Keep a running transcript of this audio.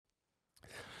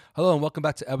Hello and welcome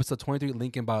back to episode 23,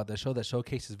 Lincoln Bio, the show that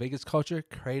showcases Vegas culture,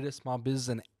 creative, small business,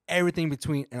 and everything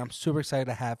between. And I'm super excited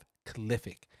to have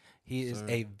Cliffic. He is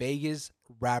a Vegas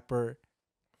rapper.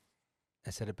 I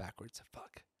said it backwards.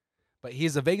 Fuck. But he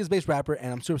is a Vegas-based rapper,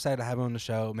 and I'm super excited to have him on the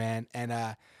show, man. And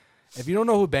if you don't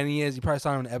know who Benny is, you probably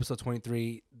saw him in episode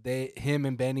 23. Him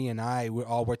and Benny and we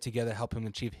all work together to help him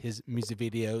achieve his music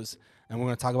videos. And we're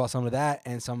going to talk about some of that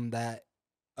and some of that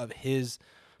of his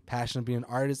passion of being an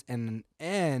artist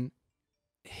and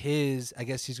his, I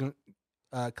guess he's going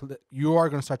to, you are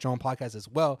going to start your own podcast as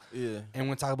well. Yeah. And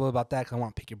we'll talk a little about that because I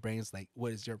want to pick your brains. Like,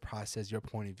 what is your process, your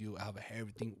point of view, how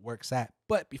everything works at.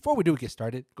 But before we do get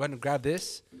started, go ahead and grab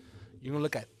this. You're going to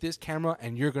look at this camera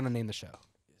and you're going to name the show.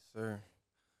 Yes, sir.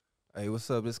 Hey, what's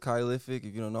up? It's Cliffic.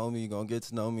 If you don't know me, you're going to get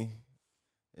to know me.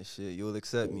 And shit, you'll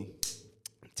accept me.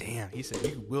 Damn, he said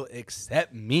you will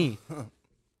accept me.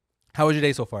 How was your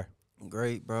day so far?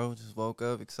 Great, bro. Just woke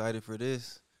up, excited for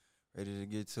this. Ready to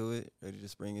get to it. Ready to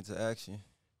spring into action.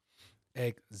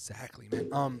 Exactly,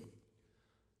 man.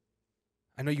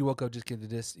 I know you woke up just getting to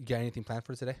this. You got anything planned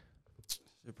for today?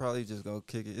 Should probably just go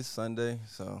kick it. It's Sunday,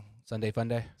 so. Sunday fun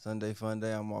day? Sunday fun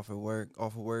day. I'm off of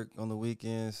work on the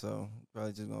weekend, so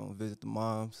probably just going to visit the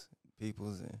moms,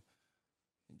 peoples, and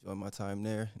enjoy my time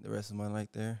there, the rest of my night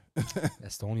there.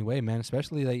 That's the only way, man.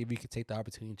 Especially like if you could take the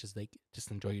opportunity and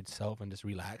just enjoy yourself and just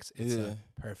relax. It's a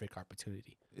perfect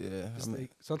opportunity. Yeah.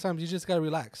 Sometimes you just gotta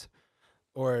relax,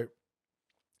 or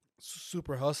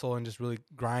super hustle and just really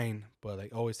grind. But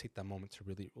like always take that moment to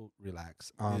really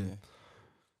relax.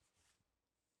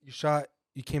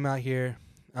 You came out here.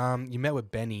 You met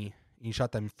with Benny. You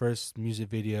shot that first music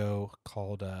video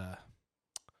called The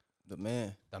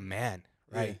Man. The Man.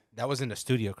 Right. Yeah. That was in the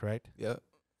studio, correct? Yep.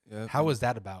 How was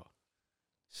that about?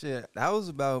 Shit, that was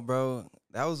about, bro.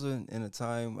 That was in a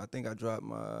time, I think I dropped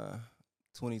my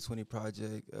 2020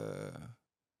 project,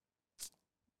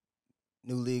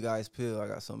 New League Ice Pill. I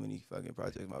got so many fucking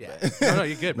projects, my bad. No,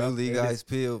 you're good, bro. New League Ice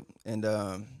Pill. And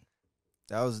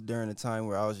that was during a time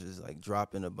where I was just, like,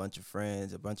 dropping a bunch of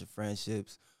friends, a bunch of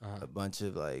friendships, a bunch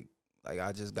of, like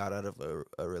I just got out of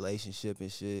a relationship and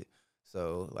shit.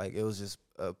 So, like, it was just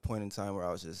a point in time where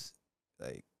I was just,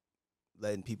 like,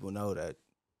 letting people know that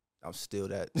I'm still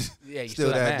that, yeah,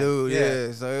 still that dude.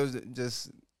 Yeah. So it was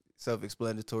just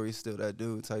self-explanatory, still that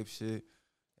dude type shit.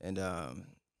 And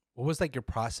what was like your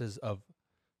process of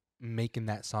making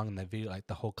that song and that video, like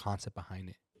the whole concept behind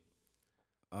it?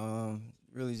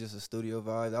 Really just a studio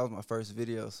vibe. That was my first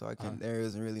video, so there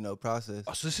isn't really no process.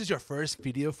 Oh, so this is your first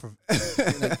video for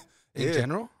in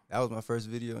general? That was my first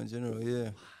video in general. Yeah.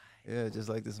 Yeah, just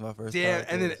like this is my first. Yeah,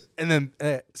 podcast. and then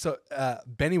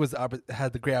Benny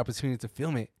had the great opportunity to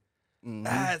film it. Mm-hmm.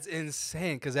 That's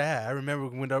insane. Cause I remember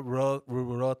when we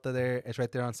were out there. It's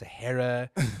right there on Sahara.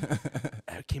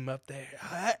 I came up there.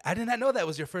 I did not know that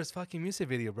was your first fucking music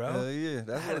video, bro. Yeah,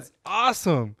 that is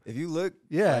awesome. If you look,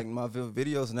 like my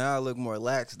videos now, I look more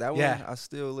lax. That one, I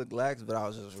still look lax, but I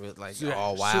was just really like,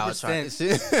 oh wow, trying this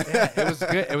shit. Yeah, it was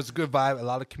good. It was a good vibe. A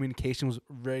lot of communication was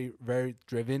very, very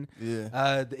driven.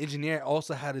 Yeah. The engineer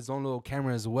also had his own little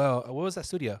camera as well. What was that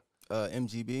studio?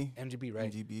 MGB,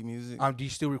 right? MGB Music. Do you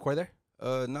still record there?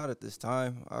 Not at this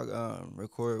time. I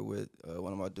record with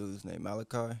one of my dudes named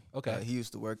Malachi. Okay. He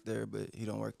used to work there, but he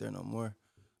don't work there no more.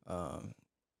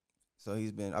 So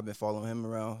I've been following him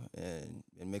around and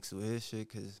mixing with his shit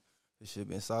because his shit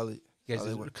been solid. You guys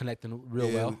are connecting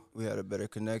real well. We had a better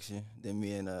connection than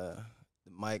me and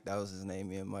Mike. That was his name,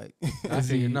 me and Mike. I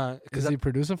figured not. Is he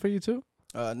producing for you too?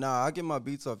 Nah, I get my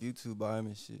beats off YouTube by him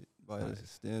and shit. By his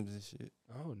stems and shit.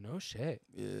 Oh, no shit.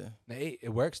 Yeah. Hey, it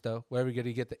works, though. Wherever you're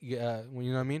going to get the, you know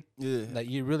what I mean? Yeah. Like,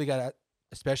 you really got to,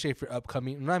 especially if you're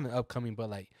upcoming, not even upcoming, but,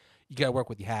 like, you got to work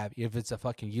what you have. If it's a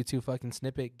fucking YouTube fucking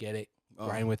snippet, get it.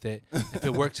 Grind with it. If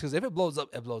it works, because if it blows up,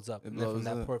 it blows up. And then from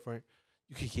that point,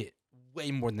 you could get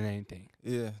way more than anything.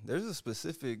 Yeah. There's a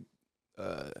specific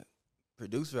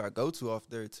producer I go to off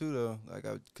there, too, though. Like,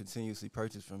 I continuously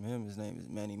purchase from him. His name is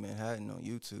Manny Manhattan on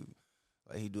YouTube.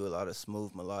 Like, he do a lot of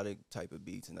smooth, melodic type of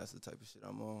beats, and that's the type of shit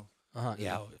I'm on.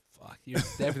 Yeah, fuck. You're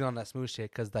definitely on that smooth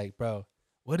shit, because, like, bro,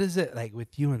 what is it, like,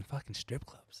 with you and fucking strip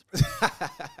clubs?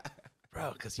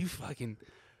 Bro, because you fucking,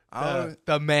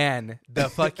 the man, the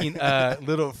fucking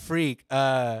little freak.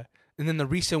 And then the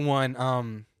recent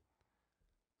one,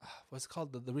 what's it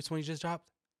called? The recent one you just dropped?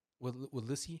 With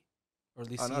Lissy? Or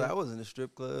Lissy? Oh, no, that wasn't a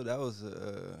strip club. That was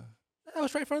that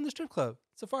was right in front of the strip club.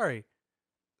 Safari.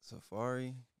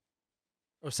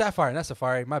 Or Sapphire, not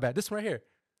Safari. My bad. This one right here.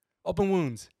 Open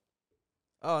Wounds.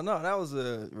 Oh, no, that was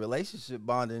a relationship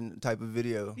bonding type of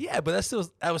video. Yeah, but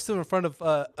that was still in front of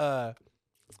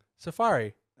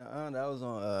Safari. That was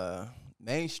on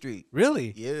Main Street.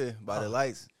 Really? Yeah, by the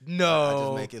lights. No. I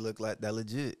just make it look like that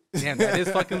legit. Damn, that is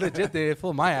fucking legit. They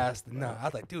fooled my ass. No, I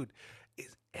was like, dude,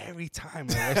 it's every time.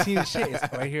 Like, I've seen this shit. It's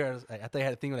right here. I thought you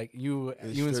had a thing like you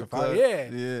and Safari.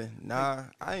 Yeah. Yeah. Nah,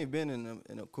 I ain't been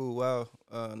in a cool while.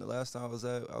 The last time I was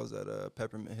at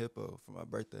Peppermint Hippo for my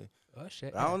birthday. Oh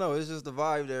shit. But I don't know. It's just the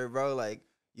vibe there, bro. Like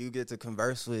you get to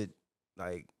converse with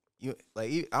like.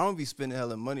 I don't be spending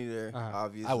hella money there,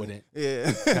 obviously. I wouldn't.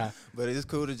 Yeah. Nah. But it's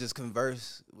cool to just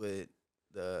converse with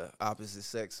the opposite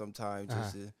sex sometimes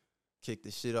just to kick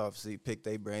the shit off. So you pick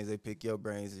their brains, they pick your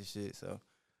brains and shit. So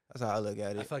that's how I look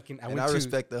at it. I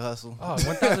respect the hustle. Oh,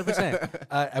 1,000%.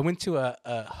 I went to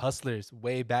a Hustlers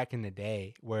way back in the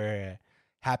day where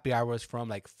happy hour was from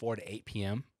like 4 to 8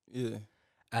 p.m. Yeah.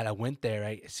 And I went there,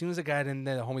 right? As soon as I got in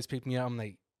there, the homies picked me up. I'm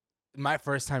like, my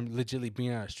first time legitimately being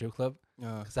at a strip club.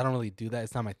 Because I don't really do that.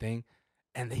 It's not my thing.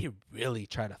 And they really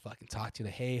try to fucking talk to you.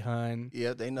 Like, hey, hun.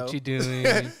 Yeah, they know. What you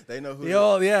doing? They know who.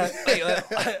 Yo, yeah.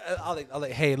 I'll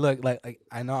like, hey, look, like,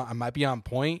 I know I might be on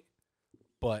point,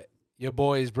 but your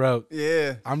boy is broke.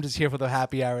 Yeah. I'm just here for the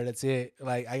happy hour. That's it.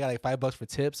 Like, I got like $5 for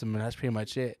tips. I mean, that's pretty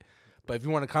much it. But if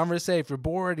you want to converse, if you're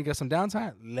bored and you got some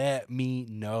downtime, let me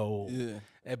know.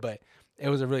 Yeah. But it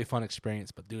was a really fun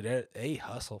experience. But, dude, they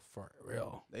hustle for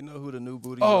real. They know who the new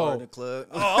booties are in the club.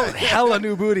 Oh, hella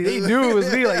new booty. They knew it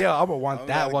was me. Like, yo, I'm going to want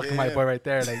that walking my boy right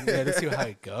there. Like, yeah, let's see how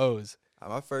it goes.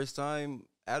 My first time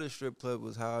at a strip club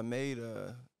was how I made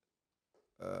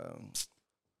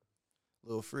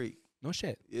Lil Freak. No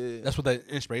shit. Yeah. That's where the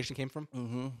inspiration came from?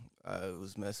 Mm-hmm. I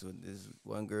was messing with this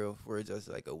one girl for just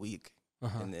like a week.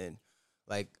 And then,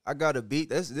 like, I got a beat.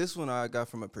 This one I got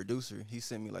from a producer. He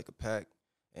sent me, like, a pack,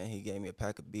 and he gave me a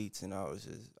pack of beats, and I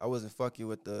wasn't fucking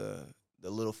with the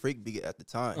Lil Freak beat at the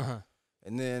time.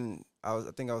 And then I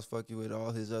think I was fucking with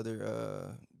all his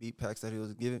other beat packs that he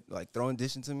was giving, like,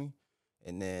 dishing to me.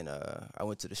 And then I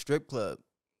went to the strip club,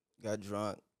 got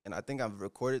drunk, and I think I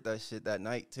recorded that shit that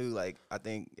night, too. Like, I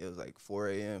think it was, like, 4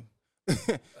 a.m.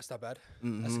 That's not bad.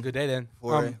 Mm-hmm. That's a good day, then.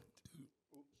 4 a.m.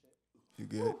 You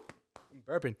good?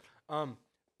 Burping.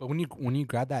 But when you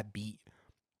grab that beat,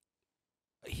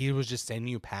 he was just sending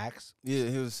you packs. Yeah,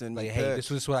 he was sending like, me hey, packs.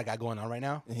 this is what I got going on right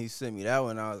now. And he sent me that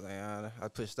one. I was like, I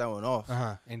pushed that one off.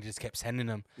 And just kept sending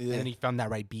them. Yeah. And then he found that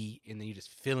right beat, and then you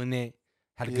just feeling it.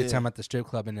 Had a good time at the strip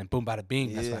club, and then boom, bada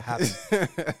bing. That's what happened.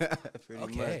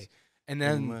 Pretty much. And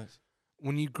then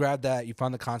when you grab that, you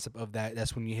found the concept of that.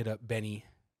 That's when you hit up Benny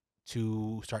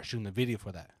to start shooting the video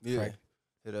for that. Yeah. Right?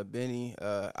 Hit up Benny.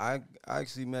 I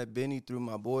actually met Benny through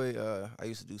my boy. I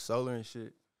used to do solar and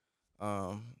shit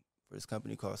for this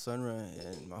company called Sunrun,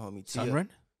 and my homie Tia.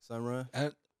 Sunrun.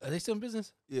 Are they still in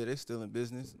business? Yeah, they still in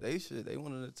business. They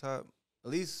one of the top.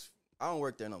 At least I don't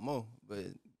work there no more, but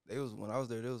when I was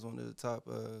there, they was one of the top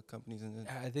companies in there.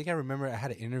 I think I remember I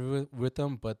had an interview with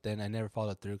them, but then I never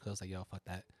followed through because I was like, yo, fuck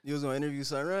that. You was gonna interview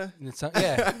Sunrun?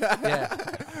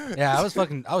 Yeah. I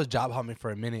was job hopping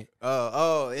for a minute.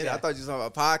 I thought you was on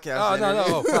a podcast. Oh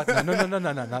no, fuck no.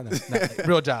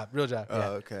 Real job. Yeah.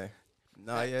 Oh, okay.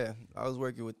 No, yeah, I was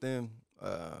working with them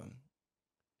for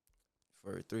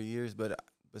 3 years, but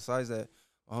besides that,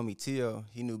 my homie Tio,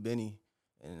 he knew Benny.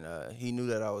 And he knew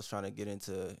that I was trying to get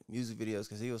into music videos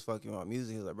because he was fucking with my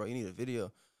music. He was like, bro, you need a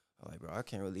video. I'm like, bro, I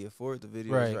can't really afford the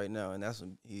videos right now. And that's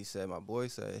when he said, my boy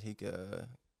said he could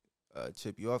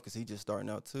chip you off because he just starting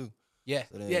out too. Yeah.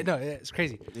 So it's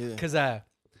crazy. Yeah. Because I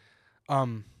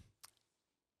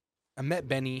met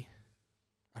Benny.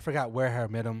 I forgot where I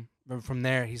met him. But from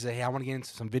there, he said, hey, I want to get into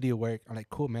some video work. I'm like,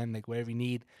 cool, man. Like, whatever you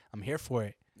need, I'm here for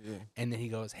it. Yeah. And then he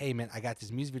goes, hey, man, I got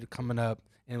this music video coming up.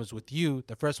 And it was with you,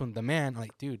 the first one, The Man. I'm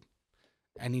like, dude,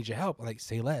 I need your help. I'm like,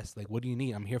 say less. Like, what do you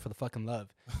need? I'm here for the fucking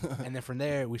love. And then from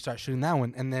there, we start shooting that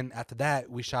one. And then after that,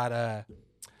 we shot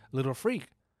Little Freak.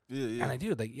 Yeah. And I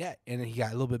do, like, yeah. And then he got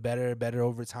a little bit better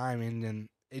over time. And then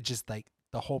it just, like,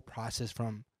 the whole process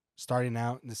from starting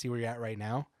out to see where you're at right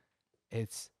now,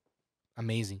 it's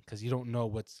amazing because you don't know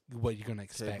what you're going to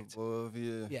expect. Capable of,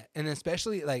 yeah. Yeah. And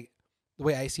especially, like, the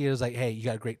way I see it is like, hey, you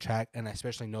got a great track, and I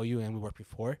especially know you, and we worked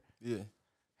before. Yeah.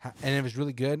 And it was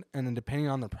really good. And then depending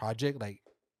on the project, like,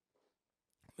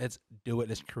 let's do it.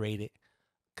 Let's create it.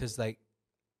 Because, like,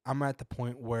 I'm at the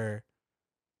point where,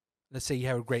 let's say you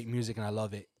have great music and I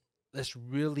love it. Let's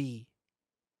really,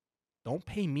 don't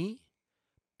pay me.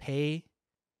 Pay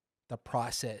the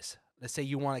process. Let's say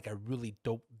you want, like, a really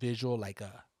dope visual, like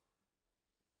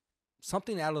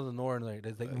something out of the norm. Like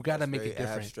we got to make it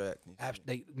different. Abstract.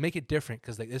 Like, make it different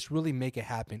because, like, let's really make it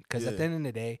happen. Because at the end of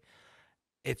the day,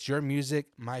 it's your music,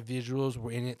 my visuals,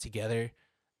 we're in it together,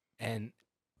 and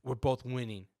we're both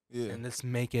winning. Yeah. And let's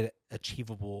make it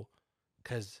achievable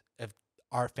because if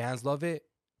our fans love it,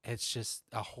 it's just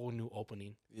a whole new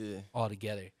opening Yeah.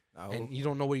 altogether. I And hope. you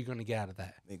don't know what you're gonna get out of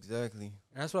that. Exactly.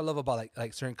 And that's what I love about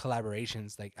like certain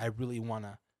collaborations. Like I really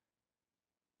wanna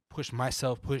push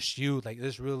myself, push you. Like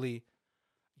this really,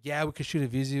 yeah, we could shoot a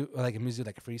video like a music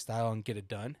like a freestyle and get it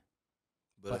done.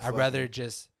 But I'd rather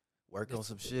just work on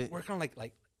some shit. work on like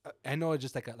I know it's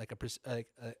just like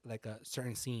a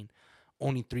certain scene,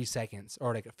 only 3 seconds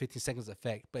or like a 15 seconds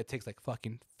effect, but it takes like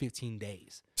fucking 15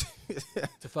 days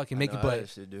to fucking make it.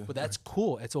 But that's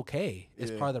cool. It's okay. It's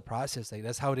part of the process. Like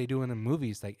that's how they do it in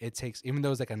movies. Like it takes, even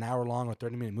though it's like an hour long or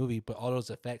 30-minute movie, but all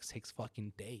those effects takes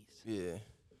fucking days. Yeah.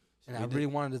 And I really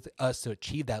wanted us to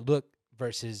achieve that look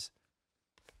versus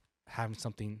having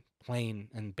something plain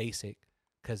and basic,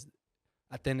 because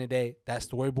at the end of the day, that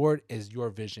storyboard is your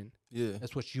vision. Yeah.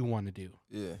 That's what you want to do.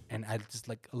 Yeah. And I just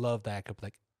like love that I could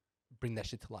like bring that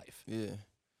shit to life. Yeah.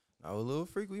 I was a little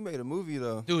freak. We made a movie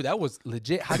though. Dude, that was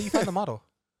legit. How do you find the model?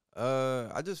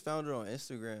 I just found her on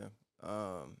Instagram.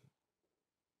 I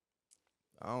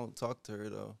don't talk to her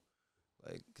though,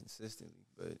 like consistently,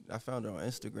 but I found her on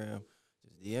Instagram.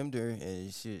 Just DM'd her,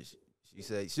 and she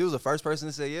said she was the first person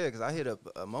to say yeah, because I hit up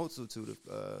a multitude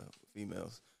of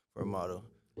females for a model,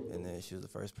 and then she was the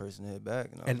first person to hit back,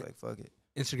 and I was like, fuck it.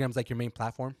 Instagram's like your main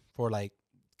platform for like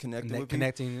connecting.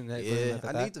 Yeah,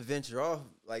 I need to venture off.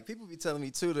 Like people be telling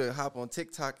me too to hop on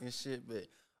TikTok and shit, but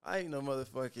I ain't no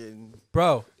motherfucking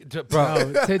bro.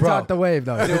 TikTok the wave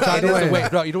though. It is the wave,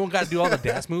 bro. You don't got to do all the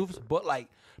dance moves, but like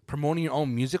promoting your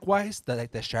own music wise, the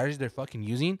strategies they're fucking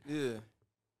using. Yeah,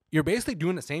 you're basically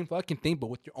doing the same fucking thing, but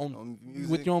with your own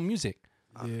music.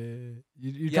 Yeah,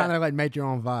 you kind of like make your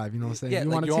own vibe. You know what I'm saying? Yeah, you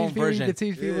want to teach people, you can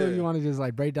teach people. You want to just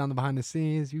like break down the behind the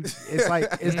scenes. It's like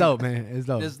it's dope, man. It's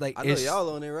dope. It's like I know y'all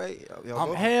on it, right?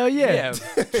 Y'all hell yeah,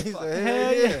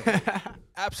 hell yeah,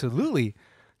 absolutely.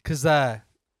 Cause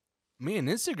me and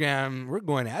Instagram, we're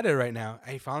going at it right now.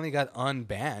 I finally got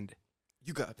unbanned.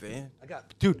 You got banned? I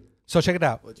got, dude. So check it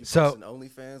out. What, you so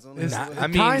OnlyFans on this? I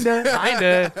mean,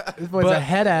 kinda. This boy's a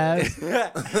head ass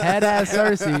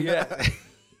Cersei. Yeah.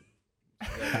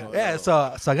 Yeah,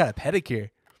 so I got a pedicure.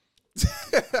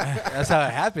 That's how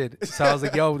it happened. So I was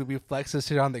like, yo, we flex this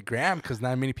shit on the gram because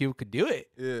not many people could do it.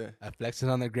 Yeah. I flexed it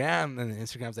on the gram, and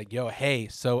Instagram's like, yo, hey,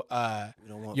 so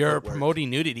you're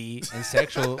promoting nudity and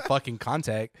sexual fucking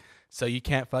contact, so you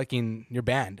can't fucking, you're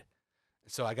banned.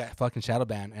 So I got fucking shadow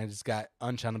banned, and I just got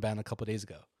unshadow banned a couple days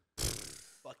ago.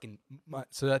 Fucking,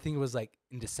 so I think it was like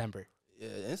in December. Yeah,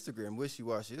 Instagram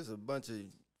wishy-washy. There's a bunch of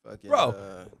fucking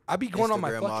I be going Instagram on my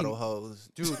fucking model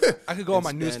hoes. Dude, I could go on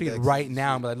my newsfeed right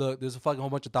now and be like, look, there's a fucking whole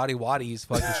bunch of thotty waddies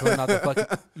fucking showing out their fucking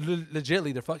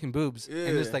legitly their fucking boobs. Yeah.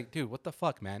 And it's like, dude, what the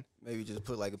fuck, man? Maybe just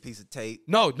put like a piece of tape.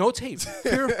 No tape.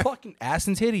 Pure fucking ass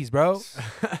and titties, bro.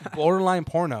 Borderline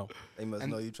porno. They must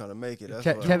know you trying to make it.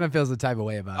 Kevin feels the type of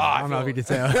way about it. I don't know if you can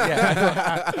tell.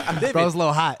 Yeah, bro's a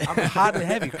little hot. I'm hot and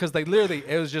heavy because like literally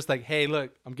it was just like, hey,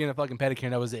 look, I'm getting a fucking pedicure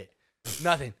and that was it.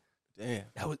 Nothing. Damn.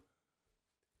 That was.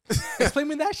 Explain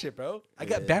me that shit, bro. I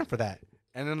got banned for that.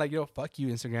 And then like, yo, fuck you,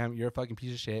 Instagram. You're a fucking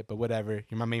piece of shit. But whatever.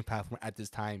 You're my main platform at this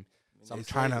time. So I'm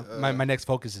trying to. My next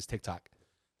focus is TikTok.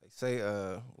 They say,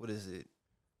 what is it?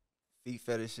 Feet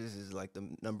fetishes is like the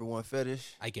number one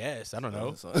fetish. I guess. I don't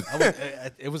know. So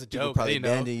it was a joke. Probably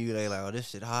banning you. They like, oh, this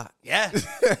shit hot. Yeah.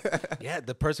 Yeah.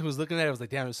 The person who was looking at it was like,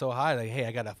 damn, it's so hot. Like, hey,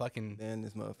 I got to fucking ban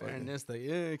this motherfucker. And it's like,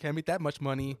 yeah, can't make that much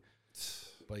money.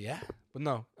 But yeah. But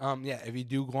no. Yeah. If you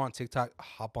do go on TikTok,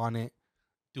 hop on it.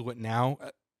 Do it now.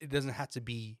 It doesn't have to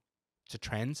be to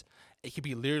trends. It could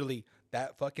be literally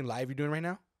that fucking live you're doing right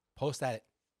now. Post that.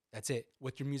 That's it.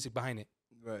 With your music behind it.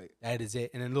 Right. That is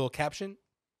it. And then a little caption.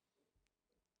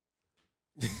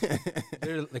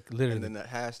 Literally. And then the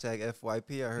hashtag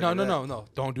FYP. I heard. No.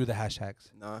 Don't do the hashtags.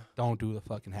 Nah. Don't do the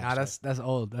fucking hashtags. Nah, that's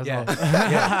old. That's old.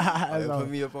 Yeah. Put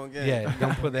me up on game. Yeah,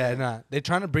 don't put that. Nah. They're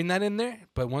trying to bring that in there,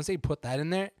 but once they put that in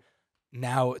there,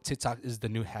 now TikTok is the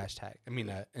new hashtag. I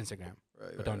mean, Instagram.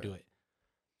 Right. But don't do it.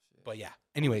 Shit. But yeah.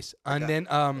 Anyways, and then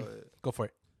go for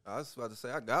it. I was about to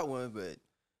say I got one, but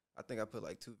I think I put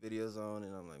like 2 videos on,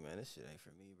 and I'm like, man, this shit ain't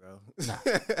for me, bro. Nah.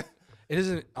 It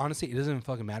doesn't. Honestly, it doesn't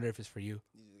fucking matter if it's for you.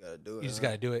 You just gotta do it. You just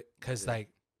gotta do it, cause like,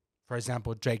 for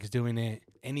example, Drake's doing it.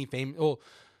 Any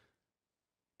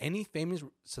famous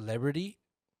celebrity,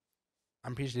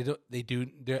 I'm pretty sure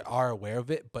they are aware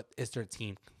of it, but it's their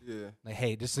team. Yeah. Like,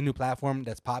 hey, this is a new platform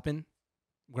that's popping.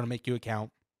 We're gonna make you an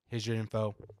account. Here's your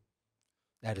info.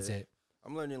 That is it.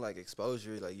 I'm learning like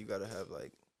exposure. Like you gotta have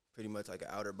like pretty much like an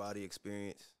outer body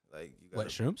experience. Like you gotta, what,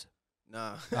 shrooms?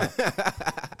 Nah.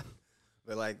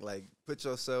 But like put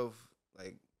yourself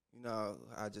like you know,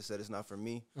 I just said it's not for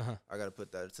me. I gotta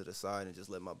put that to the side and just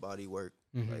let my body work,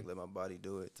 like let my body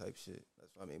do it, type shit.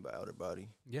 That's what I mean by outer body.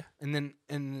 Yeah, and then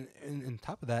and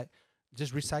top of that,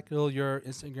 just recycle your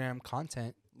Instagram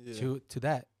content to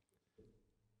that,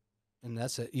 and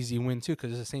that's an easy win too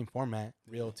because it's the same format.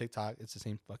 Real TikTok, it's the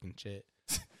same fucking shit.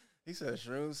 He said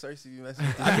shrooms. Cersei be messing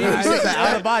with I mean, you said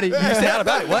out of body. You said out of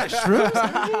body. What?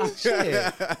 Shrooms?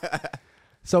 Shit.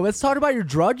 So let's talk about your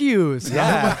drug use.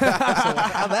 Yeah. So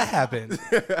how that happened?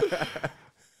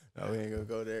 No, we ain't gonna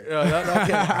go there. No,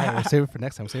 okay. All right, we'll save it for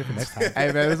next time.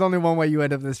 Hey man, there's only one way you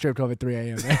end up in the strip club at 3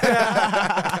 a.m.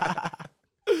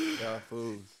 Y'all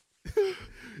fools.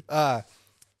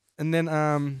 And then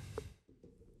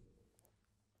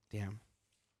damn,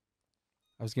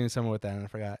 I was getting somewhere with that and I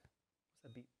forgot.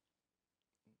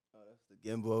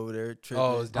 Gimbal over there tripping.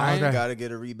 Oh, it's dying. Okay. Gotta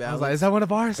get a rebalance. I was like, is that one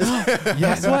of ours?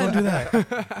 Yes, don't do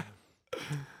that.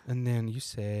 And then you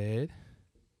said,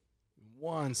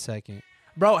 1 second.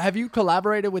 Bro, have you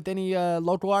collaborated with any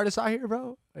local artists out here,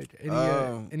 bro? Like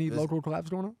any local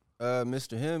collabs going on?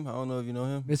 Mr. Him. I don't know if you know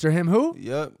him. Mr. Him who?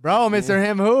 Yep. Bro, Mr.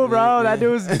 Him who, bro? That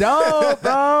dude's dope,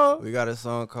 bro. We got a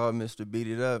song called Mr. Beat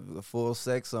It Up, a full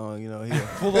sex song, you know.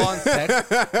 Full on sex?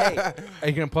 Hey, are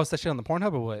you going to post that shit on the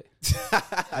Pornhub or what?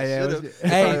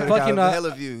 Hey, fucking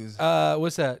hella views.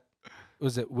 What's that?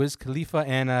 Was it Wiz Khalifa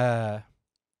and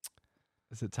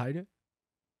Is it Tiger?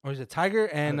 or is it Tiger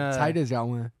and Tiger's got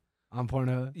one on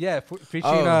Pornhub. Yeah,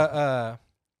 featuring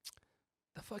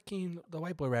the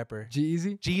white boy rapper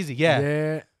G-Eazy? Jeezy,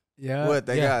 yeah. Yeah. What,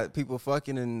 they got people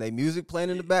fucking and they music playing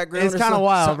in the background? It's kind of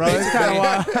wild, bro. It's kind of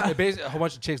wild. They basically a whole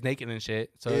bunch of chicks naked and shit,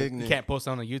 so you can't post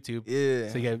it on the YouTube. Yeah.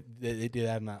 So they do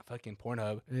that on that fucking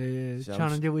Pornhub. Yeah.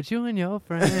 Trying to do with you and your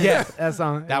friends. Yeah. That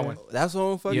song. That one. That's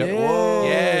on fucking. Yep. Whoa.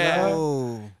 Yeah.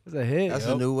 Whoa. It's a hit. That's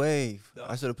a new wave.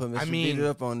 I should have put Mr. Beat It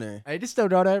Up on there. Hey, just still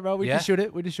do that, bro. We Yeah. can shoot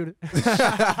it. We just shoot it.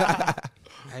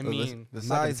 I mean,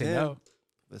 besides I'm not gonna say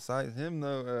besides him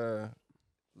though,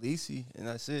 Lisi and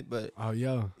that's it. But Oh,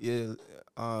 yo. yeah,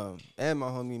 and my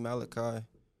homie Malachi.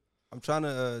 I'm trying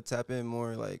to tap in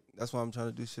more. Like that's why I'm trying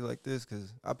to do shit like this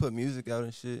because I put music out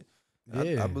and shit.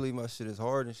 Yeah. I believe my shit is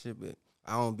hard and shit, but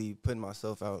I don't be putting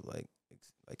myself out like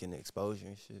in the exposure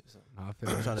and shit. So I feel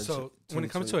I'm it. trying to So when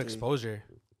it comes to exposure,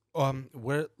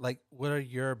 what are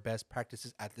your best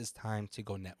practices at this time to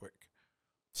go network?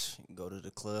 go to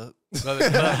the club. Go to the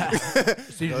club.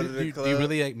 So Go to the do you club.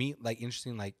 really like meet like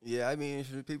interesting like? Yeah, I mean,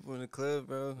 interesting people in the club,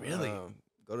 bro. Really?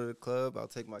 Go to the club. I'll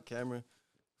take my camera,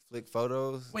 flick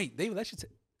photos. Wait, they let you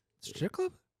strip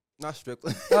club? Not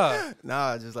strictly. Oh.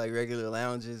 Nah, just like regular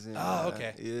lounges. And,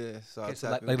 Okay. Yeah. So, Okay, I so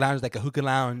tap like in. lounge, like a hookah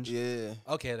lounge. Yeah.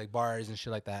 Okay, like bars and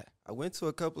shit like that. I went to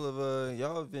a couple of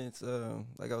y'all events.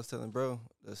 Like I was telling bro,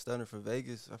 the Stunner for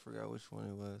Vegas. I forgot which one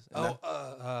it was. And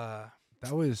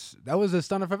That was a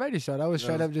Stunner for Vegas show. That was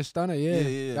straight up just Stunner. Yeah.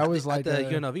 Yeah. That was like the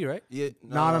UNLV, right? yeah.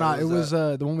 No. It was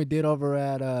the one we did over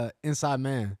at Inside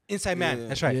Man. Inside Man. Yeah.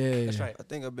 That's right. Yeah. That's right. I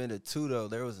think I've been to 2 though.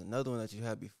 There was another one that you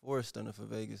had before Stunner for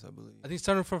Vegas, I believe. I think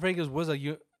Stunner for Vegas was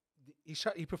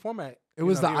he performed at. It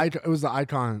was the UNLV. It was the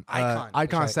Icon. Icon. Icon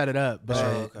That's right. set it up, but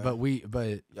Oh, okay. but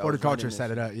Y'all Horticulture was set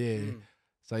it running up. Yeah. Mm.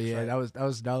 So yeah, right. that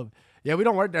was dope. Yeah, we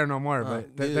don't work there no more,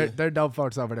 but yeah. they're dope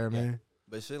folks over there, man.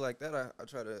 But shit like that, I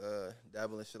try to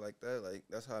dabble in shit like that. Like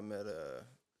that's how I met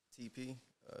TP.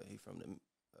 He from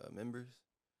the members.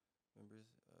 I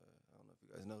don't know if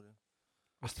you guys know them.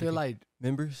 I feel like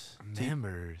Members.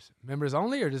 members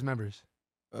only or just members.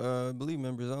 I believe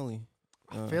members only.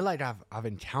 I feel like I've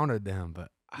encountered them,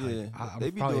 but Yeah, I'm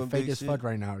they be probably doing fake big as shit. fuck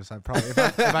right now. So if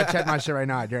I check my shit right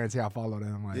now, I guarantee I'll follow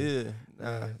them. Like,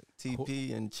 Yeah,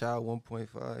 TP and Chow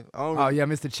 1.5. Oh yeah,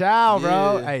 Mr. Chow,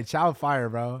 bro. Yeah. Hey, Chow fire,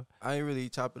 bro. I ain't really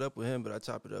chop it up with him, but I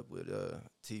chop it up with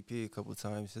TP a couple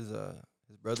times. His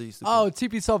brother used to. Oh,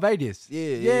 TP So Vegas.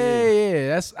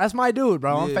 Yeah. That's my dude,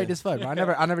 bro. I'm Yeah. fake as fuck. Bro.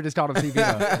 I never just called him TP though.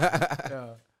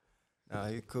 Yeah. Nah,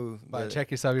 he cool. But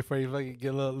check yourself before you fucking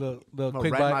get a little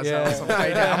quick wreck bite. myself.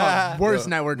 Yeah. I'm a worse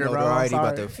networker, bro. I'm already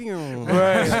about sorry. to.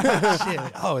 Right.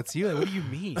 Shit. Oh, it's you. What do you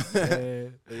mean?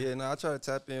 But yeah, no, I try to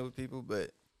tap in with people, but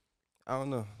I don't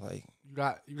know. Like,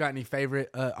 You got any favorite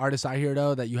artists out here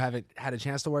though that you haven't had a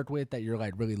chance to work with that you're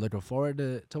like really looking forward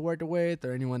to working with,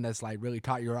 or anyone that's like really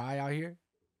caught your eye out here?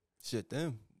 shit,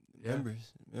 them Yeah.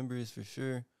 members for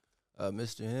sure.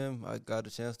 Mr. Him, I got a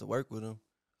chance to work with him.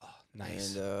 Oh,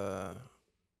 nice. And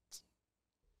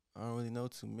I don't really know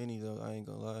too many though. I ain't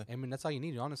gonna lie. I mean, that's all you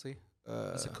need, honestly.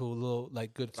 It's a cool little,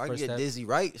 like, good If I can first get step. Dizzy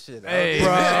right, shit. Hey, I'll-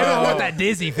 bro, everyone want that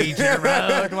Dizzy feature,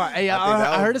 bro. Come on. Hey, I think that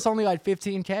I was- heard it's only like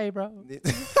 $15K, bro.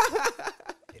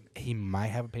 He might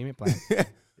have a payment plan.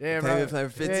 Yeah, the bro. payment plan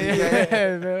for 15.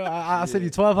 Yeah, bro. I'll send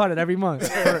you $1,200 every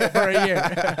month for a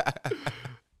year.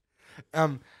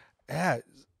 Yeah.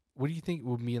 What do you think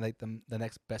would be like the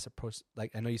next best approach?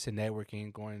 Like, I know you said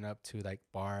networking, going up to like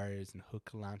bars and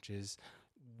hookah lounges.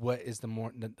 What is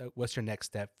what's your next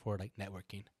step for like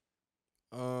networking?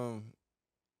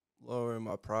 Lowering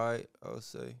my pride, I would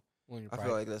say. Lowering your I pride.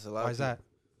 feel like that's a lot. Why is that?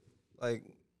 Like,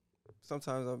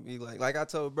 sometimes I'll be like I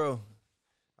told bro,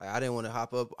 like, I didn't want to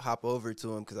hop over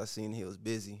to him because I seen he was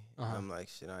busy. I'm like,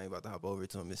 shit, I ain't about to hop over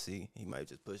to him and see. He might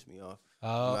just push me off.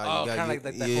 Oh, kind of like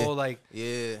that whole like,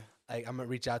 yeah, like I'm gonna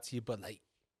reach out to you, but like,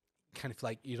 kind of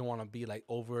like you don't want to be like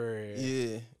over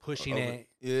pushing it,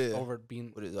 over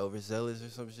being. What is it, overzealous or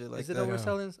some shit like that? Is it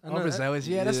overzealous? Overzealous,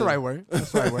 yeah, that's the right word.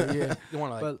 That's the right word. Yeah, you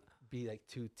want to like be like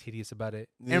too tedious about it.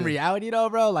 In reality, though,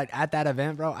 bro, like at that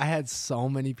event, bro, I had so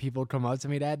many people come up to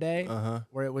me that day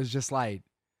where it was just like,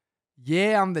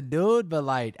 yeah, I'm the dude, but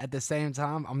like at the same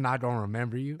time, I'm not gonna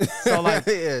remember you. So like,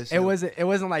 it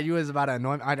wasn't like you was about to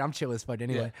annoy me. I'm chill as fuck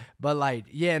anyway. Yeah. But like,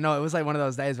 yeah, no, it was like one of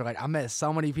those days where like I met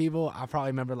so many people, I probably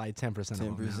remember like 10% of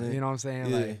them. You know what I'm saying?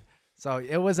 Yeah. Like, so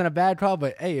it wasn't a bad call,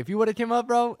 but hey, if you would have came up,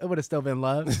 bro, it would have still been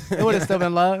love. It would have still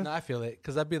been love. No, I feel it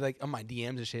because I'd be like on my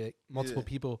DMs and shit. Like, multiple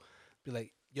people be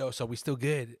like, "Yo, so we still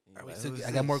good? Are we still good?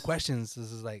 I got more questions."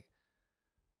 This is like,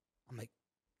 I'm like,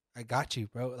 I got you,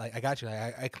 bro. Like, I got you.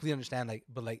 Like, I completely understand. Like,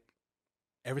 but like,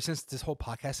 ever since this whole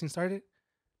podcasting started,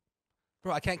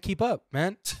 bro, I can't keep up,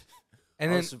 man.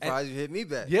 And I'm surprised you hit me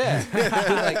back. Yeah.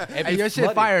 Like, hey, your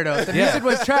shit fire though. The music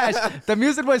was trash. The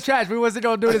music was trash. We wasn't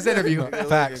gonna do this interview.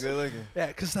 Facts. Good looking. Yeah,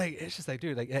 because like it's just like,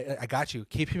 dude, like I got you.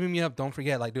 Keep hitting me up. Don't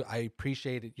forget, like, dude, I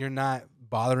appreciate it. You're not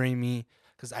bothering me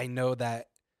because I know that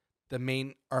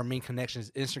our main connection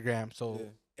is Instagram. So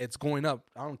it's going up.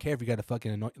 I don't care if you got to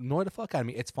fucking annoy the fuck out of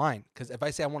me. It's fine. Because if I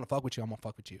say I want to fuck with you, I'm gonna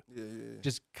fuck with you. Yeah.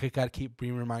 Just gotta keep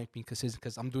reminding me consistent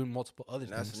because I'm doing multiple other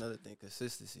things. That's another thing,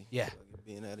 consistency. Yeah. Like,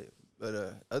 being at it.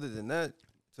 But other than that,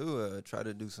 too, try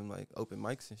to do some like open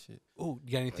mics and shit. Oh,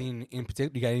 you got anything in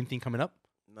particular? You got anything coming up?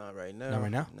 Not right now. Not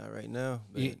right now.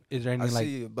 But is there anything I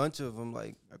see a bunch of them.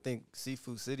 Like I think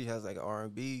Seafood City has like an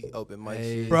R&B open mic.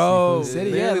 Hey, bro,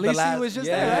 City, yeah. Lisa was just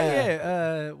there.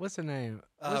 Right? Yeah. What's her name?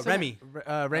 Remy.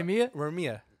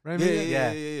 Remia.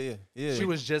 Yeah. She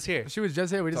was just here. We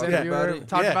just interviewed her.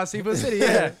 Talked about Seafood City.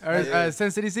 Yeah. Or Sin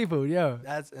City Seafood. Yeah.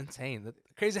 That's insane.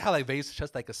 Crazy how like Vegas is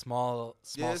just like a small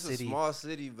city. It's a small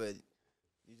city, but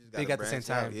you just big at the same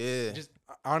time. Out. Yeah. Just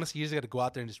honestly, you just got to go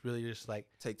out there and just really just like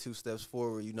take 2 steps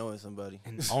forward. You knowing somebody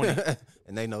and own it,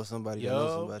 and they know somebody. That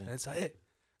knows somebody. That's it.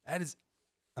 That is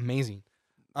amazing.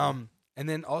 And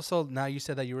then also now you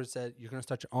said that you're gonna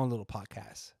start your own little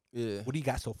podcast. Yeah. What do you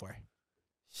got so far?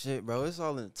 Shit, bro, it's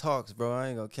all in the talks, bro. I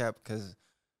ain't gonna cap because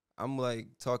I'm like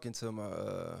talking to my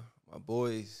my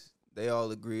boys. They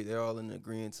all agree. They're all in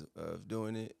agreement of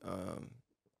doing it.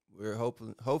 We're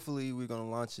hopefully we're gonna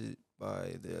launch it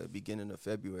by the beginning of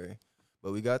February.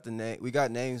 But we got we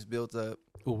got names built up.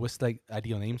 Ooh, what's like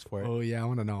ideal names for it? Oh yeah, I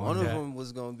want to know. One of them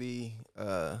was gonna be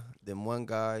them one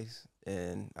guys,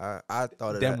 and I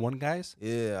thought of them that. one guys.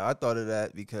 Yeah, I thought of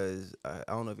that because I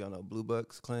don't know if y'all know Blue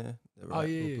Bucks Clan. Oh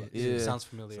yeah. It sounds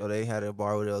familiar. So they had a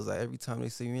bar where it was like every time they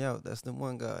see me out, that's them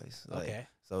one guys. Like, okay.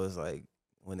 So it's like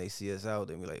when they see us out,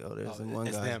 they be like, oh, there's them one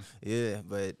guys. Them. Yeah,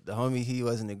 but the homie, he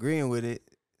wasn't agreeing with it,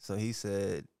 so he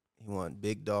said he want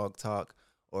Big Dog Talk.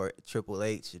 Or Triple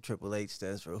H. Triple H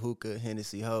stands for Hookah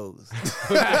Hennessy Hoes.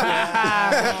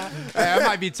 I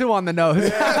might be 2 on the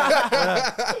nose.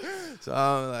 So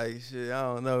I'm like, shit, I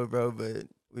don't know, bro, but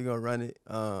we gonna run it.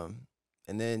 And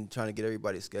then trying to get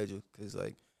everybody's schedule because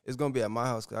like it's gonna be at my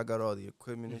house because I got all the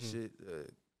equipment and shit, the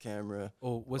camera.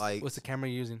 Oh, what's the camera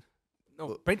you're using?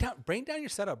 No, bring down your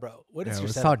setup, bro. What is your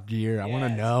let's setup? talk gear. I want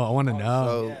to know.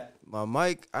 So my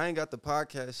mic, I ain't got the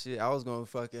podcast shit. I was gonna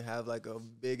fucking have like a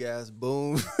big ass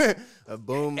boom, a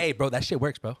boom. Hey, bro, that shit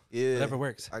works, bro. Yeah, whatever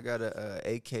works. I got a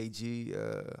AKG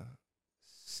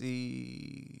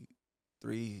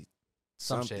C3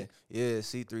 something. Yeah,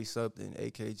 C3 something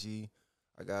AKG.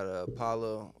 I got a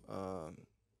Apollo.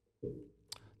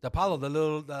 The Apollo, the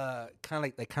little kind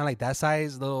of like that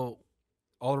size, little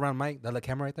all around mic, that little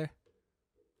camera right there.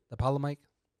 The Apollo mic.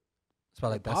 It's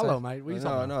about like that Apollo size. mic. What are you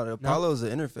talking about? No, the Apollo's the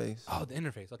interface. Oh, the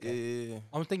interface. Okay. Yeah.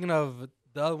 I'm thinking of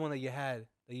the other one that you had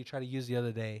that you tried to use the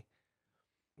other day.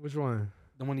 Which one?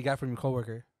 The one you got from your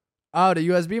coworker. Oh, the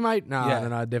USB mic? No, Yeah.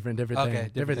 no, different Okay, thing.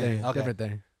 Different thing. Okay. Different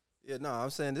thing. Yeah, no, I'm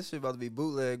saying this shit about to be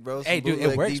bootleg, bro. Hey, dude,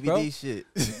 it works, DVD bro. shit.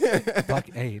 Fuck,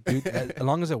 hey, dude, as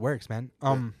long as it works, man.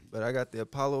 But I got the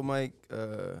Apollo mic,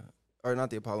 or not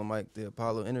the Apollo mic, the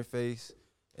Apollo interface,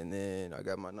 and then I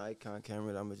got my Nikon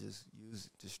camera that I'm gonna just use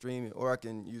to stream it, or I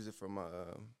can use it for my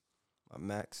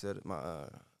Mac set, my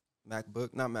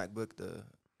MacBook, not MacBook.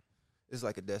 It's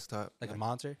like a desktop, like a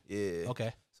monitor. Yeah.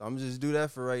 Okay. So I'm just do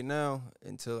that for right now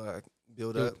until I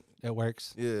build up. It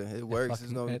works. Yeah, it works.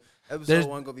 It's gonna episode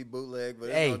 1 gonna be bootleg, but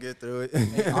it's gonna get through it.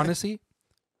 Hey, honestly,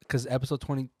 because episode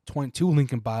 22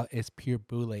 Lincoln Bio is pure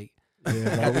bootleg.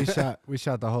 Yeah, bro, we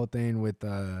shot the whole thing with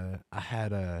I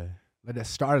had a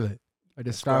Starlet. Like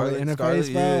the Starlet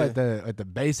interface, bro, at the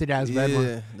basic ass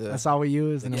bedroom. That's all we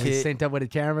used, and then we synced up with the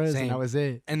cameras, and that was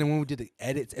it. And then when we did the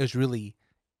edits, it was really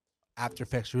After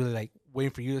Effects, really like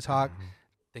waiting for you to talk,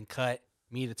 then cut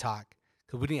me to talk,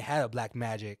 because we didn't have a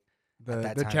Blackmagic.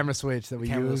 The camera switch that we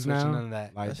use now, none of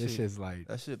that. Like this shit's like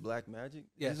that shit Blackmagic.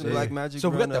 Yeah, Blackmagic. So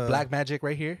we got the Blackmagic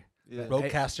right here. Yeah.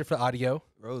 Rodecaster for audio.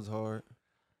 Rode's hard.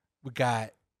 We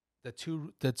got the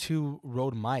two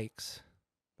Rode mics.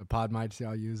 The pod mics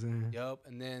y'all using. Yup,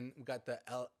 and then we got the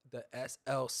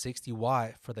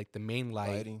SL60 for like the main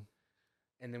lighting.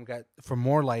 And then we got for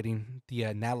more lighting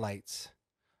the Nat lights,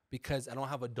 because I don't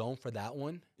have a dome for that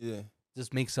one. Yeah,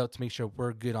 just makes up to make sure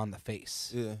we're good on the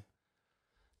face. Yeah,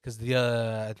 because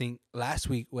I think last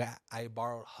week I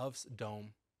borrowed Huff's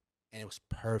dome, and it was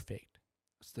perfect.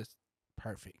 It's just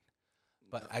perfect.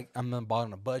 But I'm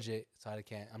on a budget, so I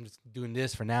can't. I'm just doing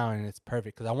this for now, and it's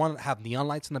perfect because I want to have neon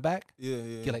lights in the back. Yeah,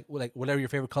 yeah. Get like whatever your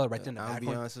favorite color right there in the back.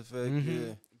 Ambiance effect.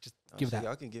 Yeah. Just give that.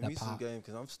 Y'all can give me some game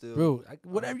because I'm still. Bro,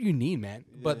 whatever you need, man.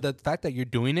 Yeah. But the fact that you're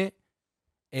doing it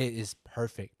is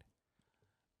perfect.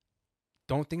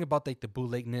 Don't think about like the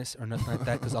bootlegness or nothing like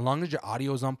that, because as long as your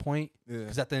audio is on point,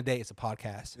 because at the end of the day it's a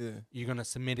podcast. Yeah. You're gonna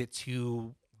submit it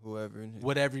to whoever.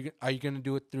 Whatever. Are you gonna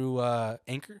do it through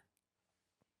Anchor?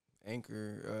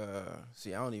 Anchor,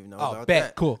 see, I don't even know about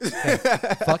that. Cool. Hey,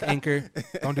 fuck Anchor.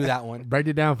 Don't do that one. Break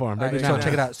it down for him. Break it down. So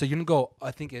check it out. So you can go.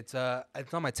 I think it's on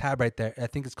my tab right there. I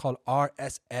think it's called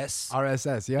RSS.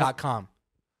 RSS, yeah. .com.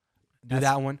 Do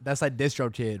that one. That's like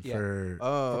DistroKid for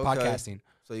podcasting.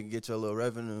 So you can get your little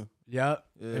revenue. Yep.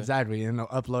 Yeah. Exactly. And they'll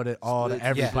upload it all to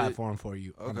every platform for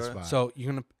you on the spot. So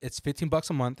it's $15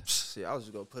 a month. See, I was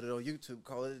just gonna put it on YouTube,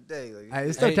 call it a day. Like,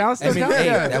 it still counts. Still counts. Hey,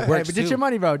 that works but get your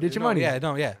money, bro. Get your money.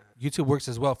 Yeah, YouTube works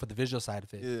as well for the visual side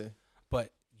of it. Yeah. But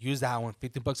use that one,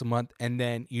 $15 a month, and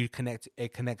then it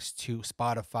connects to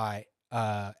Spotify,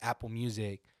 Apple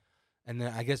Music, and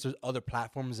then I guess there's other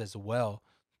platforms as well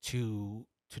to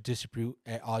distribute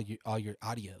all your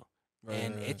audio. Right,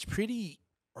 and it's pretty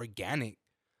organic.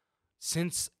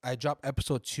 Since I dropped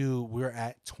episode 2, we're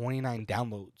at 29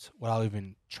 downloads without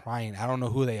even trying. I don't know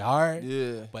who they are.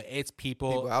 Yeah. But it's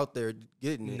people out there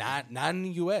getting it. Not in the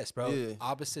US, bro. Yeah.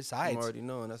 Opposite sides. I'm already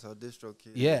knowing that's how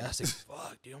DistroKid. Yeah. I was like,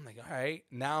 fuck, dude. I'm like, all right.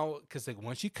 Now, because like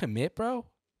once you commit, bro,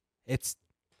 it's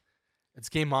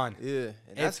game on. Yeah.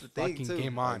 And that's the thing too.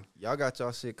 Game on. Like, y'all got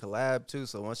y'all shit collab too.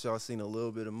 So once y'all seen a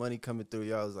little bit of money coming through,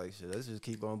 y'all was like, shit, let's just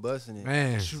keep on busting it.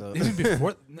 Man. So.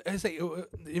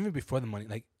 Even before the money,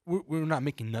 like we're not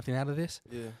making nothing out of this.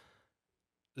 Yeah.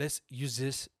 Let's use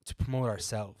this to promote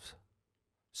ourselves.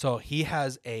 So he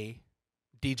has a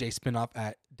DJ spinoff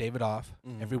at David Off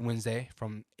every Wednesday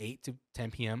from 8 to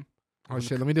 10 p.m. Oh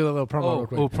shit! Let me do a little promo real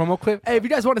quick. Oh, promo clip. Hey, if you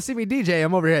guys want to see me DJ,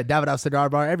 I'm over here at Davidoff Cigar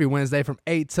Bar every Wednesday from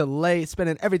 8 to late,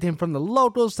 spinning everything from the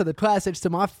locals to the classics to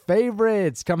my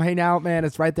favorites. Come hang out, man.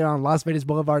 It's right there on Las Vegas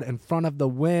Boulevard in front of the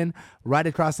Wynn, right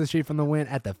across the street from the Wynn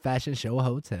at the Fashion Show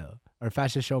Hotel or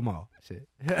Fashion Show Mall. Shit.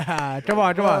 Come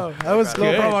on. That was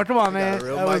good. Promo. Come on, man.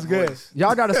 That was good. Voice.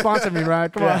 Y'all got to sponsor me,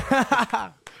 right? Come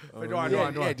on. Go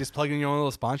on. Just plug in your own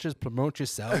little sponsors, promote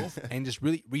yourself, and just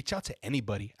really reach out to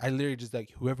anybody. I literally just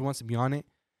like whoever wants to be on it,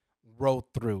 roll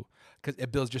through, because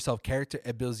it builds your self character,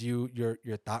 it builds your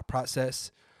thought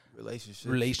process,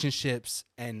 relationships,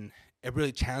 and it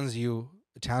really challenges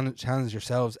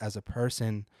yourselves as a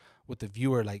person with the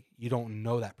viewer. Like you don't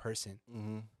know that person,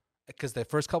 because the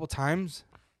first couple times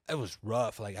it was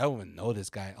rough. Like I don't even know this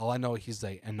guy. All I know he's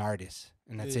like an artist,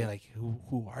 and that's it. Like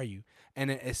who are you? And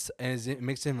it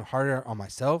makes it even harder on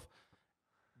myself.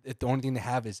 If the only thing they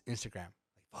have is Instagram,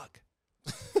 like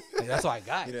fuck, like, that's all I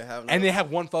got. And they have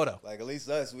one photo. Like at least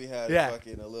us, we had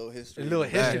fucking a little history.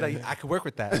 Like I could work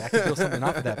with that. Like, I could build something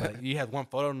off of that. But like, you have one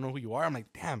photo, don't know who you are. I'm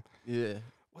like, damn. Yeah.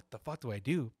 What the fuck do I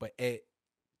do? But it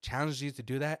challenges you to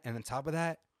do that, and on top of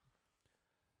that,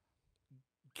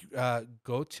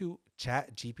 go to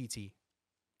ChatGPT.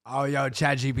 Oh, yo,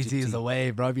 ChatGPT is the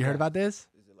wave, bro. Have you heard about this?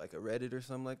 Is it like a Reddit or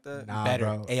something like that? Nah, better,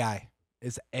 bro. AI.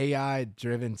 It's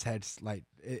AI-driven text. Like,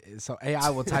 so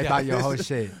AI will type out your whole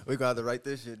shit. We got to write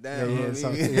this shit down.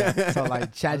 Yeah. So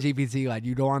like ChatGPT, like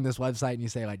you go on this website and you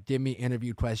say like, give me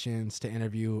interview questions to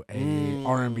interview a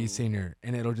R&B singer,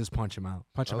 and it'll just punch him out.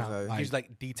 Punch him out. Like, use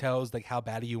like details, like how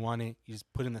bad you want it. You just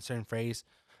put in a certain phrase,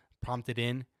 prompt it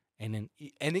in, and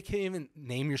it can even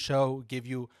name your show, give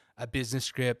you a business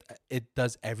script. It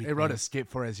does everything. They wrote a skit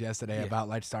for us yesterday about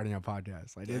like starting a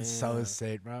podcast. Like it's so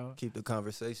sick, bro. Keep the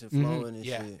conversation flowing and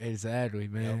shit. Exactly,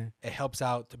 man. It helps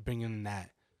out to bring in that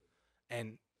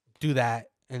and do that,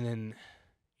 and then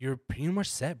you're pretty much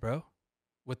set, bro.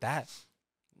 With that,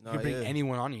 you can bring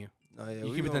anyone on you.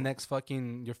 You can be the next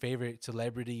fucking your favorite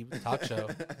celebrity talk show.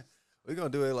 We're gonna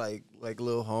do it like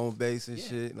little home base and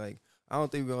shit. Like I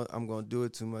don't think I'm gonna do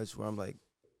it too much where I'm like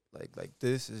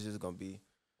this is just gonna be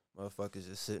motherfuckers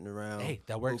just sitting around. Hey,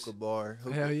 that works. Hookah bar.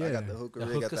 Hell yeah. I got the hookah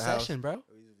rig at the session, house. Bro.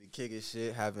 We just be kicking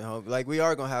shit, having home. Like we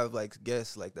are gonna have like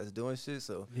guests like that's doing shit.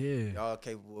 So y'all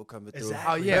capable of coming through.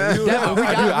 Exactly. Oh yeah,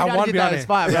 I want to be on the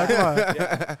spot, bro. Come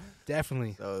on.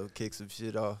 Definitely. So kick some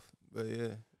shit off. But yeah,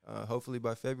 hopefully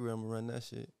by February I'm gonna run that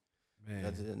shit. Man.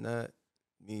 Other than that,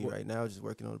 me right now just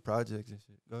working on the project and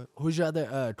shit. Go ahead. Who's your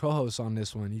other co-host on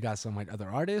this one? You got some like other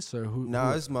artists or who?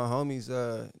 Nah, it's my homies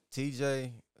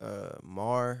TJ,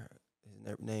 Mar,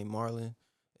 his name Marlon,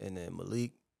 and then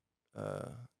Malik.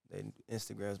 They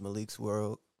Instagram's Malik's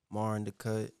World, Mar in the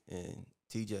Cut, and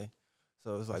TJ.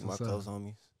 So it's like my close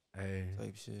homies. Hey,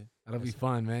 type shit. That'll be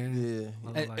fun, man.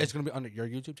 Yeah. It's gonna be under your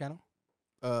YouTube channel.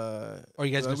 Or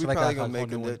you guys we like probably gonna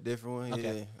make a different one.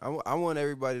 Okay. Yeah, I want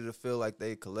everybody to feel like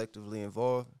they collectively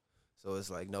involved. So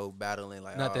it's like no battling,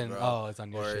 like nothing. Oh, it's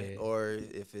on your shit. Or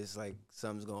if it's like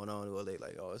something's going on, well, they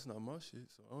like, oh, it's not my shit,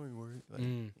 so I ain't worried. Like,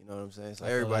 you know what I'm saying? So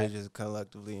everybody just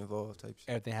collectively involved type shit.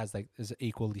 Everything has like is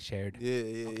equally shared.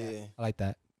 Yeah. I like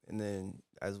that. And then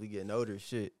as we getting older,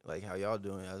 shit, like how y'all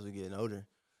doing? As we getting older,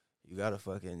 you gotta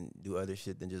fucking do other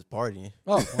shit than just partying.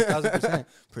 Oh, 1,000%.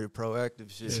 Pretty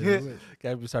proactive shit. Yeah.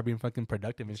 Gotta start being fucking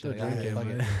productive and shit.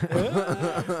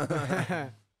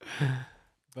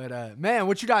 But man,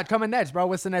 what you got coming next, bro?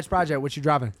 What's the next project? What you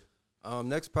dropping?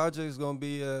 Next project is gonna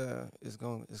be it's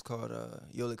called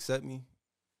You'll Accept Me.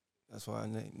 That's why I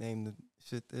named the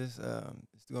shit this.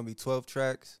 It's gonna be 12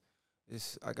 tracks.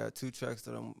 I got 2 tracks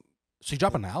that I'm. So you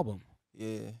dropping an album?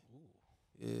 Yeah.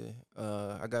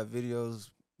 I got videos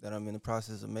that I'm in the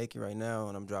process of making right now,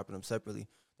 and I'm dropping them separately.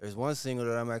 There's one single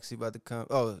that I'm actually about to come.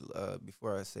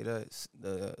 Before I say that,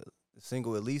 the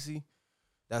single Elise,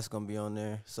 that's gonna be on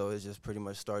there. So it's just pretty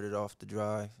much started off the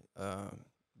drive.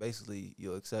 Basically,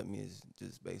 You'll Accept Me is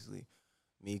just basically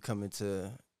me coming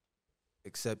to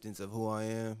acceptance of who I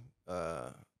am.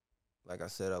 Like I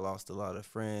said, I lost a lot of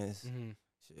friends,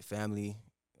 family.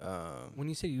 When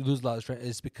you say you lose a lot of friends,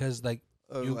 it's because like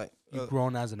you've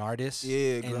grown as an artist,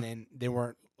 and then they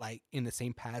weren't like in the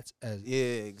same paths as.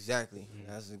 Yeah, exactly.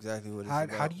 That's exactly what it's about.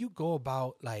 How do you go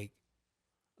about, like,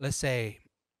 let's say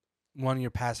one of your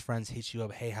past friends hits you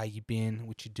up, hey, how you been?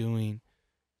 What you doing?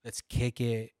 Let's kick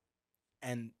it.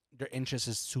 And their interest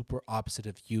is super opposite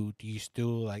of you. Do you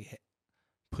still like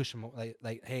push them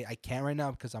like hey, I can't right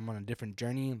now because I'm on a different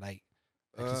journey. Like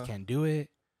I just can't do it.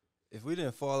 If we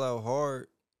didn't fall out hard,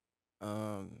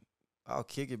 I'll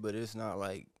kick it, but it's not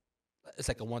like. It's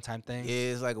like a one-time thing?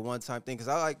 Yeah, it's like a one-time thing.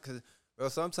 Because bro,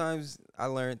 sometimes I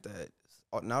learned that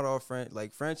not all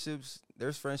friendships,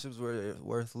 there's friendships where it's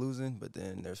worth losing, but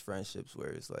then there's friendships where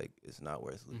it's like, it's not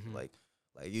worth losing. Like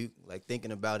you, like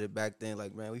thinking about it back then,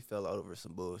 like, man, we fell out over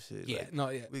some bullshit. Yeah,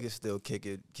 like, we could still kick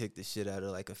the shit out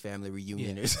of like a family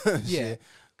reunion or some shit. Yeah,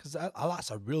 because I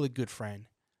lost a really good friend.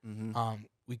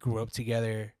 We grew up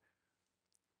together.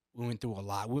 We went through a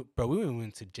lot. We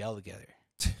went to jail together.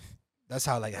 That's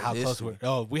how close we were.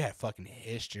 Oh, we had fucking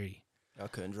history. Y'all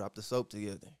couldn't drop the soap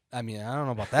together. I mean, I don't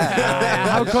know about that.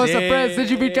 How close of friends did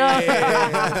you become?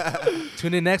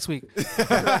 Tune in next week.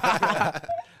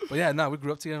 But yeah, no, we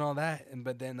grew up together and all that.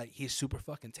 But then like he's super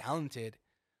fucking talented,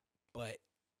 but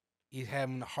he's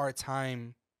having a hard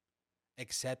time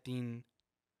accepting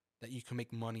that you can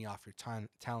make money off your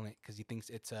talent because he thinks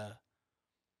it's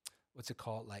what's it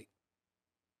called, like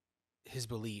his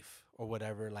belief or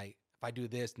whatever. Like, if I do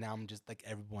this, now I'm just like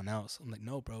everyone else. I'm like,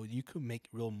 no, bro, you could make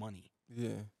real money.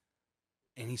 Yeah.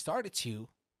 And he started to,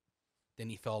 then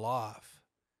he fell off.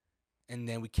 And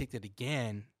then we kicked it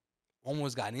again.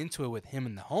 Almost got into it with him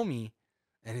and the homie.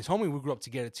 And his homie, we grew up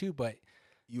together too, but.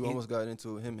 You almost got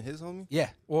into him and his homie? Yeah.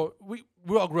 Well, we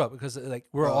all grew up because like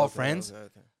we're all friends.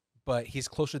 Okay. But he's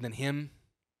closer than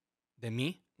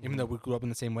me, even though we grew up in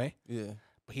the same way. Yeah.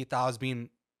 But he thought I was being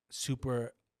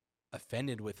super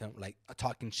offended with him, like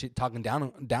talking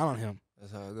down on him.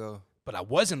 That's how I go. But I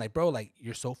wasn't. Like, bro, like,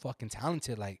 you're so fucking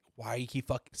talented. Like, why you keep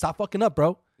stop fucking up,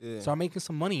 bro? Yeah. Start making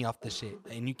some money off this shit,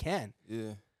 and you can.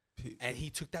 Yeah. And he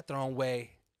took that the wrong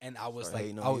way, and I was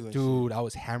like, I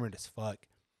was hammered as fuck.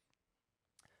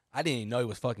 I didn't even know he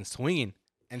was fucking swinging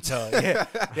until he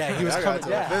was coming.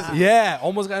 Yeah,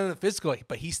 almost got in the physical,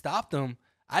 but he stopped him.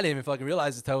 I didn't even fucking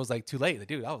realize until it was like too late. Like,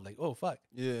 dude, I was like, oh fuck.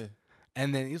 Yeah.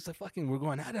 And then he was like, fucking, we're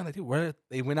going out there. I'm like, dude, where?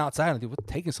 They went outside. I'm like, dude,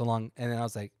 what's taking so long? And then I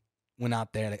was like, went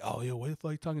out there, like, oh, yo, what the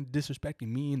fuck you talking, disrespecting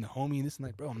me and the homie and this and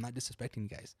like, bro, I'm not disrespecting you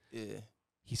guys. Yeah.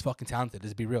 He's fucking talented.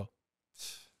 Let's be real.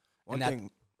 And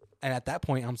at that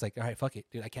point, I was like, all right, fuck it,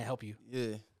 dude. I can't help you.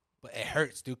 Yeah. But it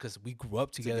hurts, dude, because we grew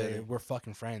up together. And we're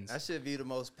fucking friends. That should be the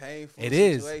most painful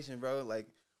situation, bro. Like,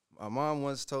 my mom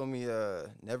once told me,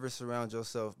 never surround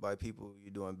yourself by people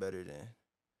you're doing better than.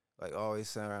 Like, always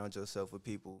surround yourself with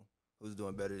people who's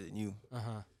doing better than you.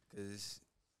 Because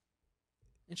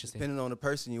interesting. Depending on the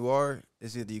person you are,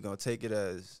 it's either you're going to take it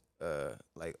as,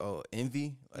 like, oh,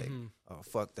 envy. Like, oh,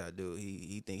 fuck that dude.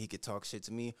 He think he could talk shit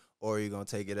to me. Or you're going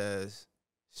to take it as,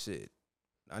 shit,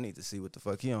 I need to see what the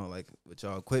fuck he on, like, with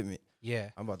y'all equipment. Yeah.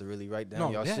 I'm about to really write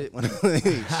down y'all shit when I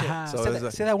leave. So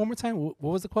say that one more time. What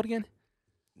was the quote again?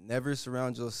 Never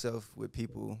surround yourself with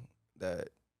people that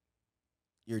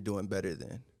you're doing better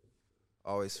than.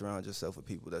 Always surround yourself with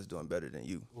people that's doing better than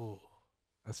you. Ooh.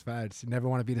 That's facts. You never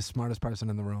want to be the smartest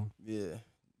person in the room. Yeah,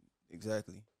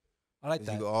 exactly. I like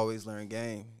that. You can always learn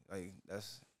game. Like,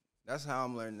 that's how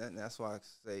I'm learning that. And that's why I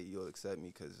say you'll accept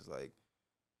me, because it's like,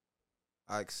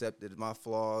 I accepted my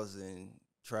flaws and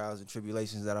trials and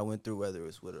tribulations that I went through, whether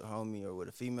it's with a homie or with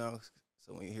a female.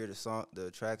 So when you hear the song, the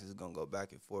tracks is gonna go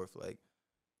back and forth. Like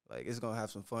it's gonna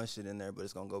have some fun shit in there, but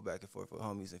it's gonna go back and forth with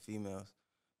homies and females.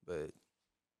 But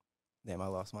damn, I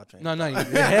lost my train. No, you got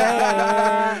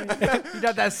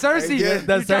that Cersei. Hey,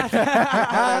 that's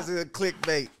a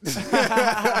clickbait.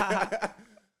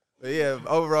 But yeah,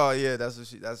 overall, yeah, that's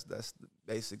the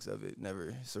basics of it.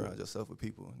 Never surround yourself with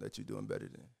people that you're doing better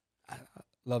than. I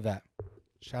love that.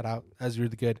 Shout out. That's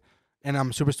really good. And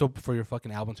I'm super stoked for your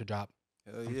fucking album to drop.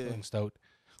 Hell I'm yeah. feeling stoked.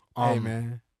 Hey,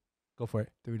 man. Go for it.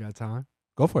 Do we got time?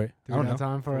 Go for it. Do we got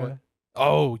time for it?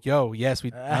 Oh, yo, yes.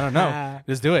 I don't know.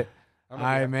 Let's do it. All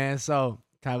right, man. So,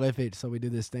 Kylific, so we do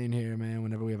this thing here, man.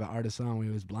 Whenever we have an artist on, we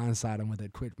always blindside them with a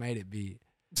Quit Made It beat.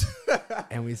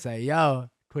 And we say, yo,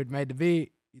 Quit Made the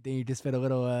beat. You think you just fit a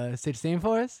little 16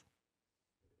 for us?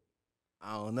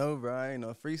 I don't know, bro. I ain't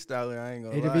no freestyler. I ain't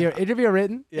gonna lie. It'll be a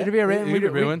written. Yeah. It'll be a written.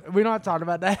 We don't talk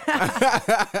about that.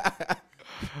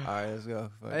 All right, let's go.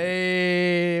 Fuck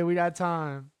hey, we got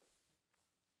time.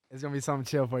 It's going to be something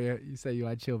chill for you. You say you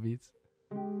like chill beats.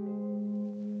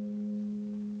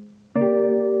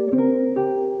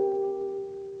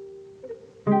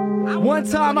 One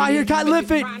time out here,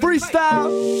 Kylific,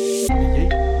 freestyle.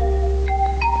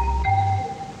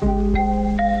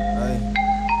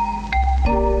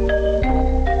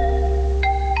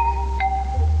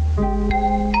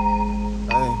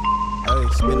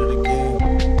 Spin it again,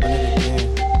 run it again.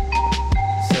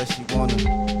 Said she wanna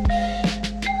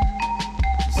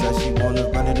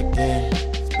run it again,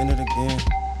 spin it again.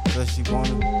 Said she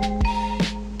wanna.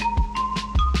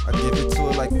 I give it to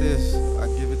her like this, I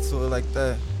give it to her like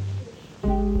that.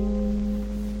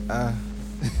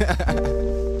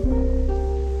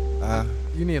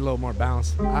 You need a little more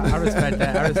bounce. I respect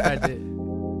that. I respect it.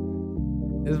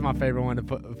 This is my favorite one to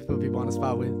put people on the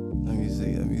spot with. Let me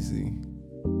see.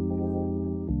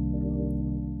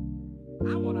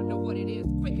 I want to know what it is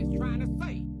Quick is trying to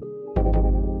say.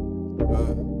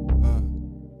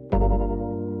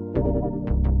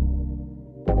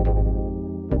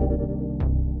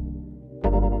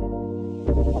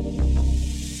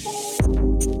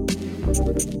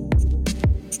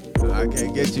 I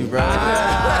can't get you, bro.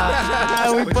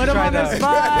 We put him on the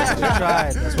spot. We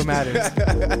tried. That's what matters.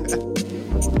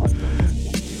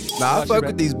 Nah, I fuck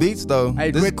with these beats though.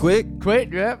 Hey, this is quick.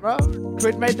 Quit, yeah, bro.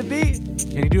 Quit made the beat.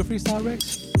 Can you do a freestyle,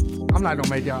 Rex? I'm not gonna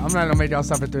make y'all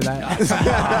suffer through that.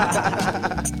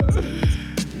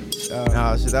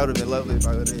 Nah, shit, that would've been lovely if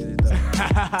I would've hit it though.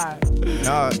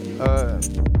 Nah,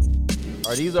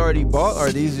 are these already bought? Or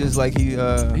are these just like he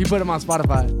put them on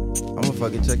Spotify. I'm gonna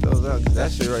fucking check those out, cause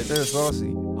that shit right there is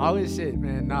saucy. All this shit,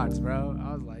 man, nuts, bro.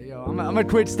 I was like, yo, I'm a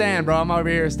Quit stan, bro. I'm over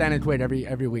here standing Quit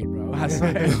every week, bro. I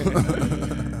swear.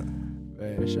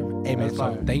 Sure. Hey, man,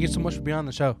 so thank you so much for being on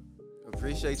the show.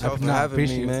 Appreciate y'all for having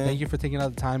me, man. Thank you for taking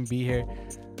out the time to be here.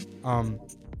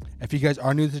 If you guys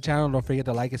are new to the channel, don't forget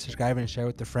to like and subscribe and share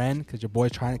with a friend, because your boy's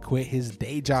trying to quit his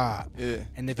day job. Yeah.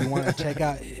 And if you want to check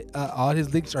out, all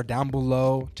his links are down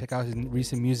below. Check out his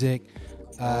recent music.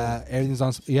 Everything's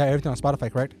on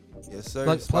Spotify, correct? Yes,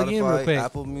 sir. Plug in real quick.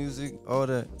 Apple Music, all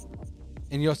that.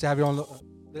 And you also have your own.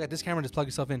 Look at this camera. Just plug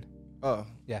yourself in. Oh,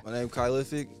 yeah. My name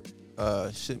Kylific.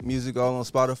 Shit music all on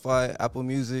Spotify, Apple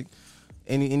Music,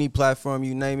 any platform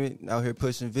you name it. Out here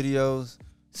pushing videos.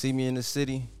 See me in the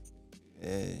city,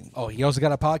 And Oh, he also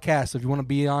got a podcast. So if you want to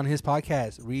be on his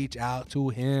podcast, reach out to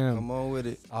him. come on with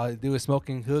it. All I do is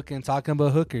smoking hook and talking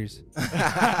about hookers.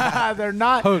 They're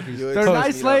not. Hookers. You'll They're accept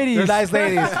nice me, though. ladies. They're nice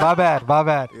ladies. My bad. My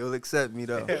bad. You'll accept me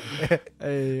though.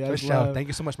 Hey, For that's sure. love. Thank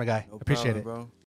you so much, my guy. No Appreciate problem, it. bro.